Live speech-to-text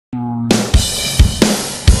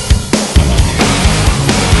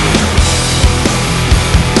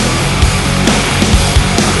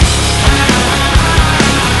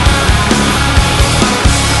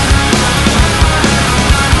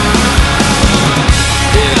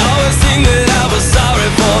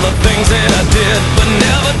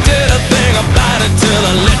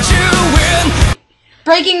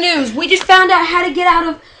breaking news. We just found out how to get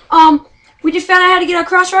out of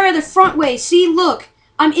Crossfire the front way. See, look.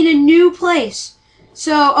 I'm in a new place.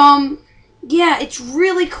 So, yeah, it's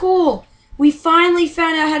really cool. We finally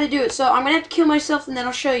found out how to do it. So, I'm going to have to kill myself and then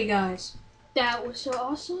I'll show you guys. That was so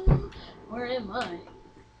awesome. Where am I?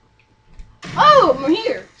 Oh, I'm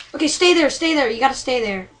here. Okay, stay there. You got to stay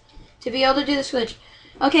there to be able to do the switch.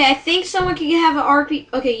 Okay, I think someone can have an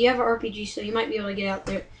RPG. Okay, you have an RPG, so you might be able to get out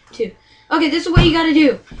there, too. Okay, this is what you got to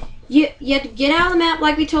do. You have to get out of the map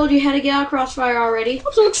like we told you how to get out of Crossfire already.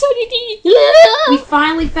 I'm so excited. We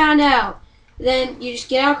finally found out. Then you just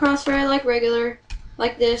get out of Crossfire like regular,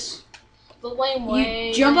 like this. The lame way.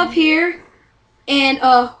 You jump up here, and,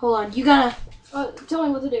 hold on. You got to... tell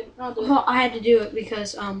me what to do. I'll do it. Well, I had to do it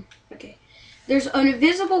because, okay. There's an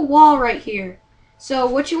invisible wall right here. So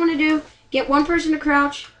what you want to do, get one person to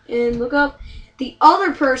crouch and look up. The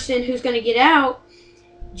other person who's going to get out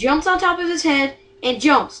jumps on top of his head and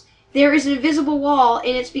jumps. There is an invisible wall,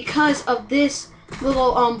 and it's because of this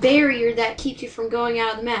little barrier that keeps you from going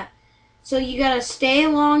out of the map. So you got to stay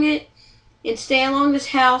along it and stay along this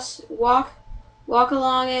house. Walk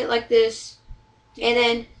along it like this, and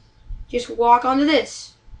then just walk onto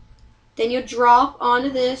this. Then you'll drop onto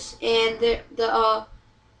this, and the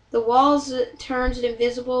walls turns it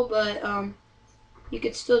invisible, but you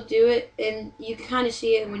could still do it, and you can kind of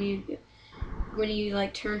see it when you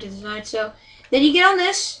like turn to the side. So then you get on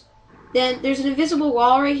this. Then there's an invisible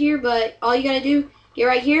wall right here, but all you gotta do, get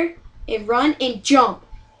right here and run and jump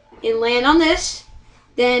and land on this.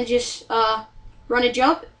 Then just run and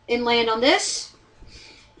jump and land on this,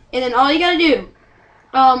 and then all you gotta do.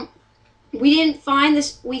 We didn't find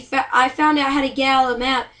this. I found out how to get out of the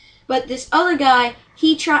map, but this other guy,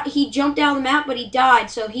 he jumped out of the map, but he died,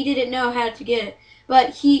 so he didn't know how to get it.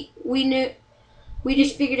 But we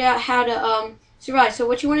just figured out how to survive. So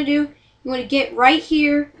what you want to do, you want to get right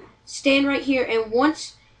here, stand right here, and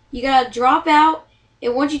once you gotta drop out,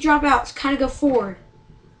 and once you drop out, kind of go forward,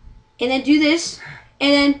 and then do this,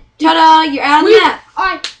 and then ta-da, you're out of the map. All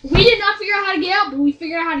right, we did not figure out how to get out, but we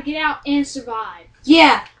figured out how to get out and survive.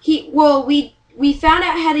 Yeah, we found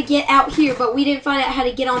out how to get out here, but we didn't find out how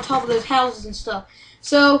to get on top of those houses and stuff.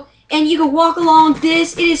 So, and you can walk along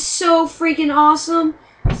this. It is so freaking awesome.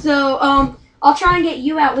 So, I'll try and get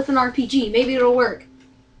you out with an RPG. Maybe it'll work.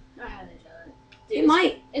 I haven't done it. It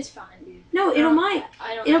might. It's fine, dude. No, it'll might.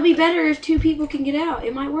 It'll be better if 2 people can get out.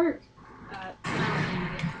 It might work. I don't need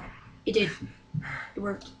to get out. It did. It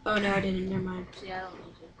worked. Oh, no, I didn't. Never mind. See, I don't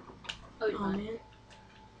need to. Oh, man.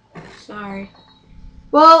 Sorry.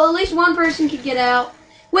 Well, at least one person could get out.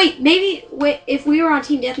 Wait, if we were on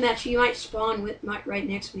Team Deathmatch, you might spawn right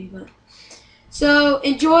next to me. But so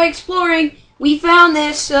enjoy exploring. We found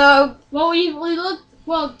this. So well, we looked.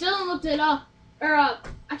 Well, Dylan looked it up. Or I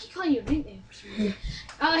keep calling you a nickname for some reason.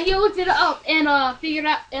 He looked it up and figured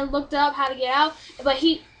out and looked up how to get out. But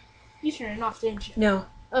you turned it off, didn't you? No.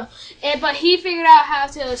 But he figured out how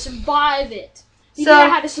to survive it. He figured out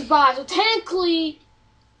how to survive. So technically,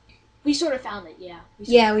 we sort of found it. Yeah.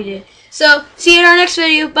 Yeah, we did. So see you in our next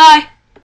video. Bye.